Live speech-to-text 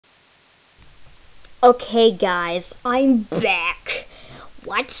Okay guys, I'm back.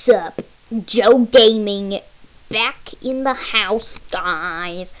 What's up? Joe Gaming back in the house,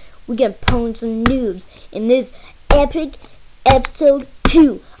 guys. We're gonna pwn some noobs in this epic episode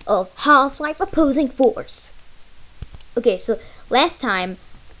 2 of Half-Life Opposing Force. Okay, so last time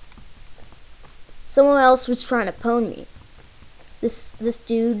someone else was trying to pwn me. This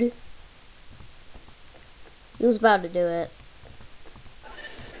dude, he was about to do it.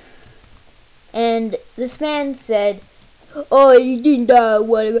 And this man said, "Oh, you didn't die,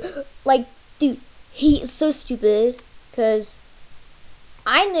 whatever." Like, dude, he is so stupid. Cause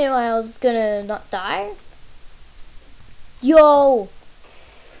I knew I was gonna not die. Yo,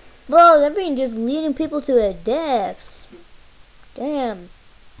 bro, that means just leading people to their deaths. Damn.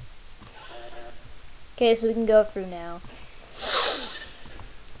 Okay, so we can go through now.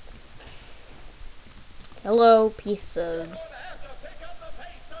 Hello, piece of.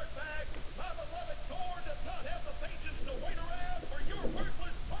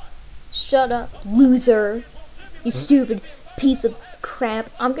 Shut up, loser. You stupid piece of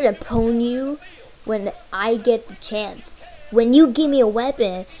crap. I'm gonna pwn you when I get the chance. When you give me a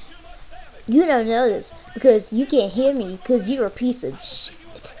weapon, you don't know this because you can't hear me because you're a piece of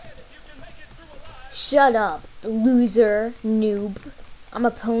shit. Shut up, loser, noob. I'm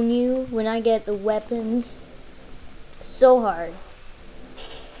gonna pwn you when I get the weapons. So hard.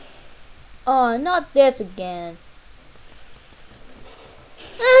 Oh, not this again.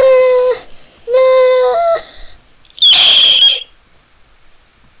 No!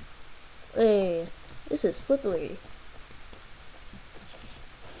 Hey, this is slippery.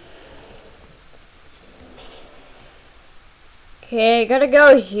 Okay, gotta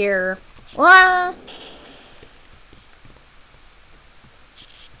go here. Wah!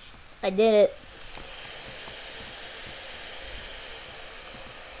 I did it.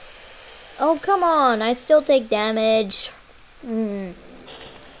 Oh, come on, I still take damage.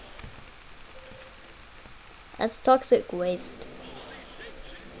 That's toxic waste.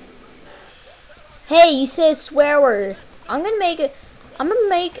 Hey, you said swear word. I'm gonna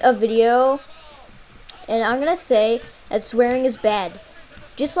make a video and I'm gonna say that swearing is bad.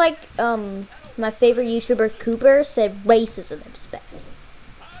 Just like my favorite YouTuber Cooper said racism is bad.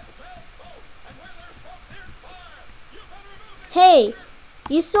 Hey,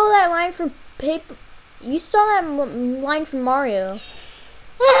 you stole that line from line from Mario.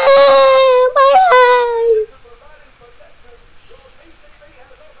 Ah, my eyes!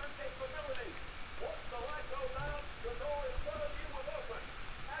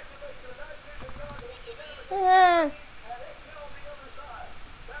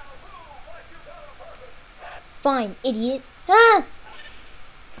 Fine, idiot. Ah!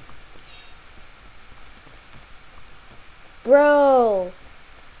 Bro,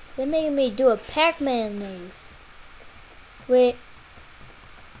 they made me do a Pac-Man maze. Wait.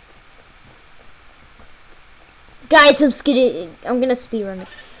 Guys, I'm gonna speedrun it.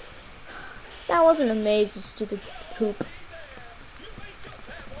 That wasn't a maze, you stupid poop.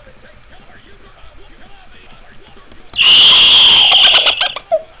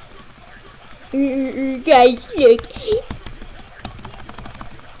 Guys, look.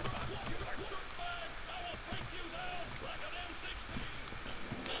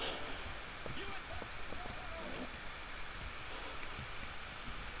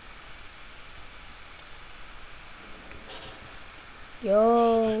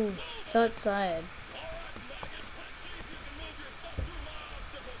 Yo, it's outside.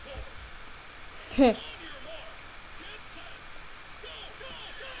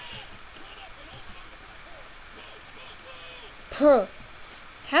 Bro,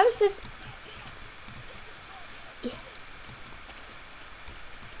 how is this?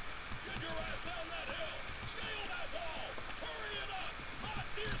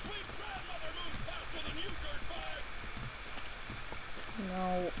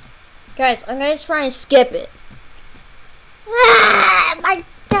 No. Guys, I'm gonna try and skip it. Ah, my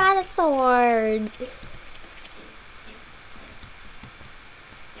God, it's so hard.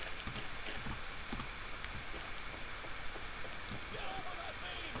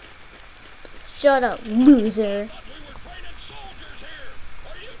 Shut up, loser.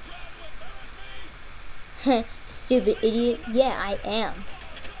 Stupid idiot. Yeah, I am.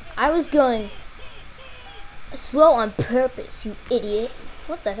 I was going slow on purpose, you idiot.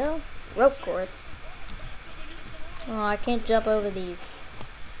 What the hell? Rope course. Oh, I can't jump over these.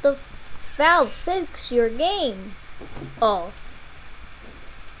 The valve fix your game. Oh.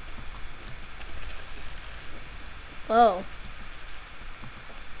 Oh.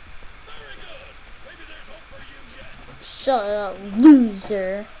 Shut up,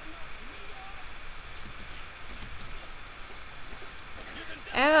 loser.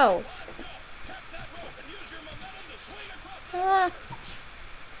 Ow. Ah.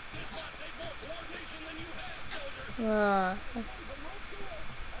 Ah.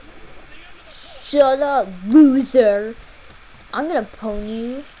 Shut up, loser. I'm gonna pwn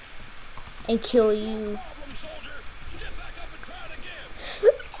you and kill you.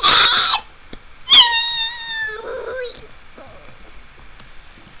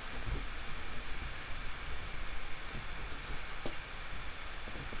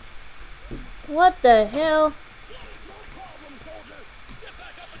 What the hell?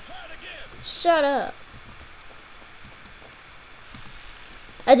 Shut up.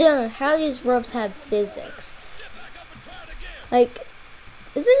 I don't know how these ropes have physics. Like,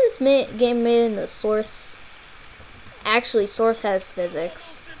 isn't this game made in the Source? Actually, Source has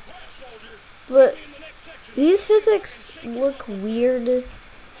physics. But these physics look weird.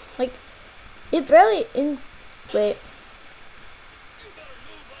 Like, it barely wait.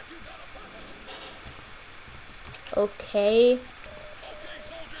 Okay.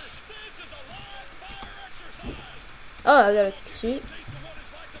 Oh, I gotta shoot.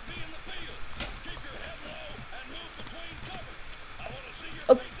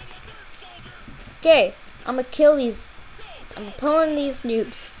 Okay, I'm gonna kill these. I'm pulling these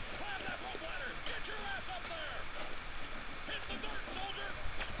noobs.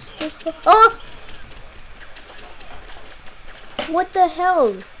 Oh! What the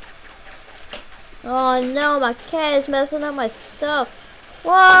hell? Oh no, my cat is messing up my stuff.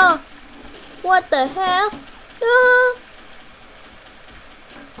 Whoa! What the hell? No!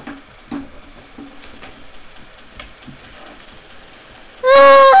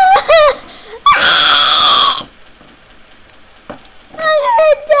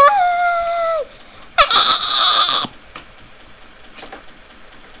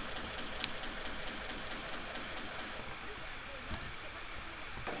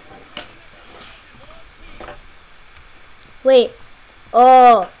 Wait.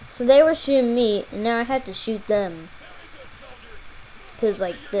 Oh, so they were shooting me, and now I have to shoot them. Cause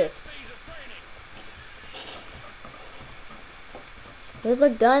like this. Where's the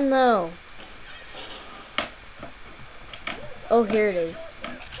gun though? Oh, here it is.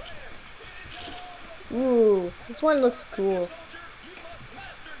 Ooh, this one looks cool.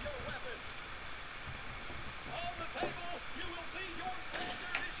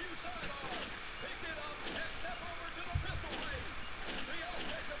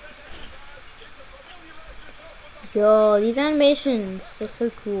 Yo, these animations are so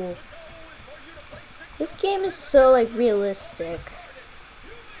cool. This game is so like realistic.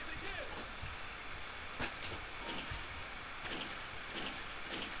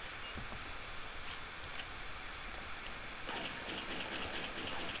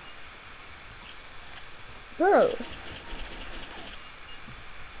 Bro. What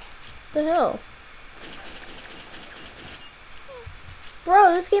the hell?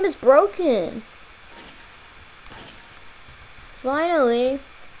 Bro, this game is broken. Finally.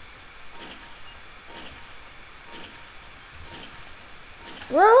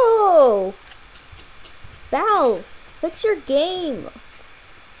 Bro! Valve, fix your game.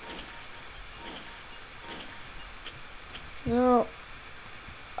 No.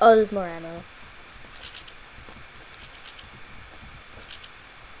 Oh, there's more ammo.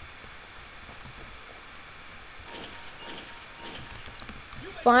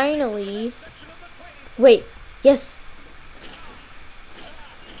 Finally. Wait. Yes.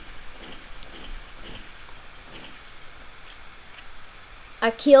 I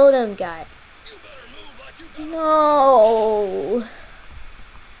killed him, guy. No.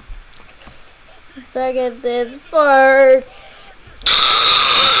 Back at this part.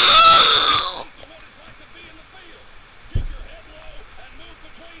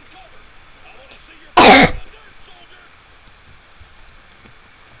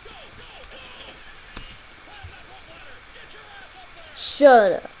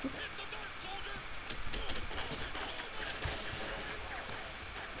 Shut up.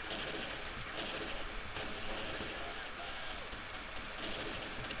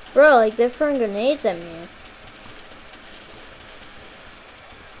 Bro, like they're throwing grenades at me.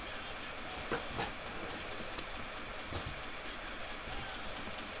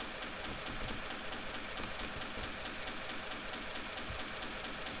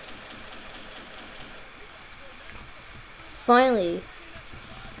 Finally.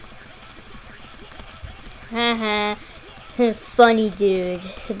 Haha. Funny dude,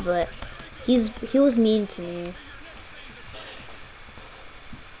 but he was mean to me.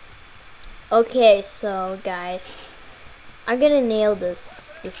 Okay, so guys, I'm gonna nail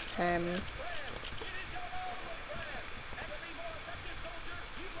this time.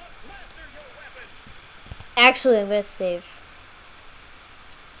 Actually, I'm gonna save.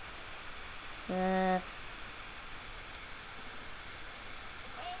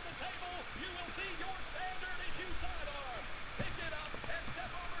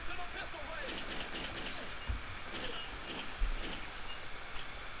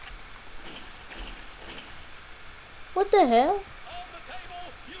 What the hell?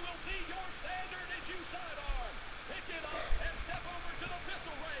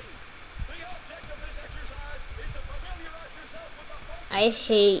 I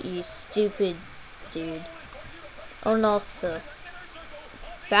hate you, stupid dude. Oh, and also,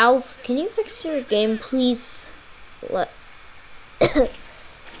 Valve, can you fix your game, please? Like,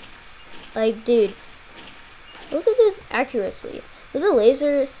 dude, look at this accuracy. With the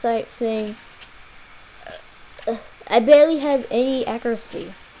laser sight thing, I barely have any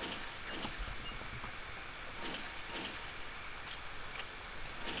accuracy.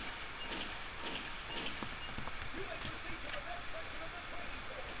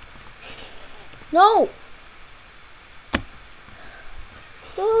 No!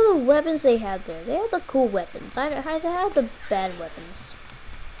 Oh, the weapons they had there. They had the cool weapons. I had the bad weapons.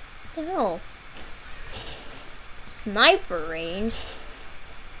 What the hell? Sniper range?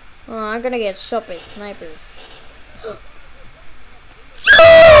 Oh, I'm gonna get shot by snipers.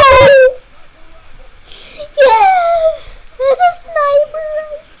 Yes! There's a sniper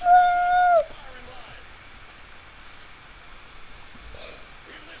rifle!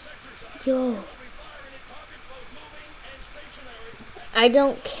 Yo. I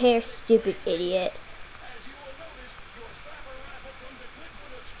don't care, stupid idiot.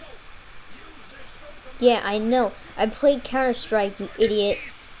 Yeah, I know. I played Counter-Strike, you idiot.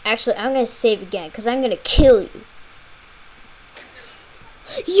 Actually, I'm gonna save again, because I'm gonna kill you.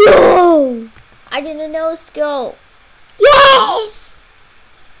 Yo! I didn't know skill. Yes!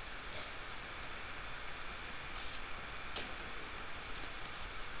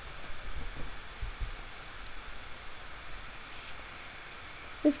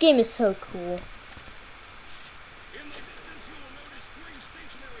 This game is so cool.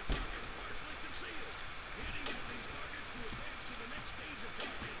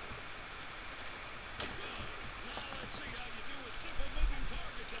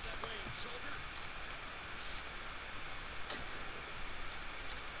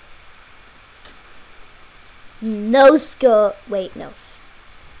 No scope. Wait, no.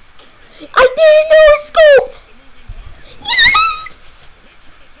 I didn't know scope. Yes!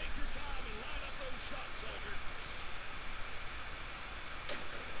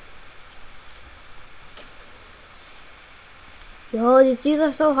 Yo, these dudes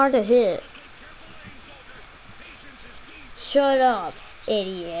are so hard to hit. Shut up,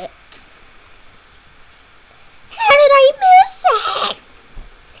 idiot. How did I miss that?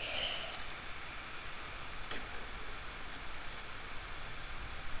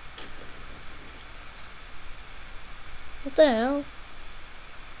 What the hell?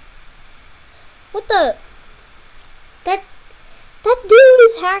 What the? That dude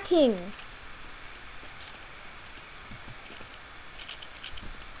is hacking.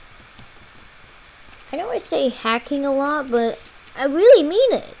 I know I say hacking a lot, but I really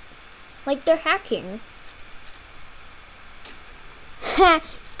mean it. Like they're hacking. Ha!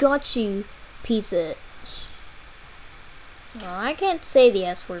 Got you, piece of. Oh, I can't say the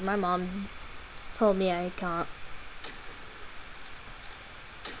S word. My mom told me I can't.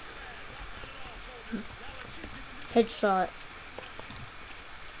 Headshot.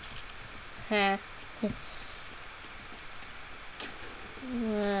 Ha.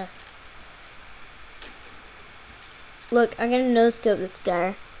 Look, I'm gonna no scope this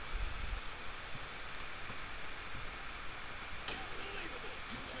guy.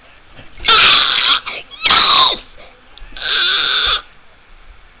 Yes!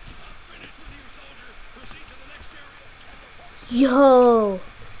 Yo,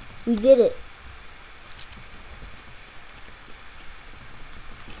 we did it.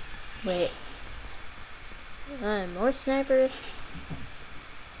 Wait. More snipers.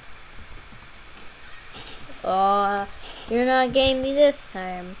 Oh, you're not getting me this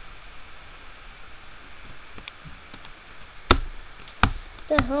time. What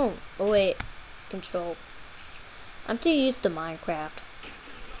the hell? Oh wait, control. I'm too used to Minecraft.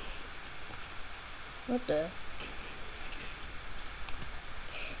 What the?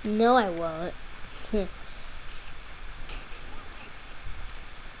 No, I won't.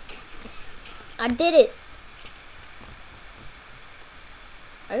 I did it.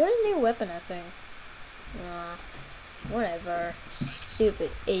 I got a new weapon, I think. Whatever. Stupid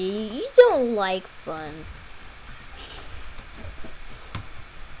idiot. You don't like fun.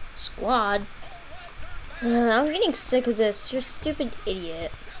 Squad. I'm getting sick of this. You're a stupid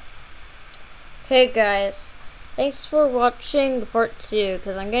idiot. Okay, guys. Thanks for watching the part 2,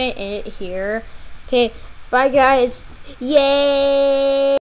 because I'm going to end it here. Okay, bye, guys. Yay!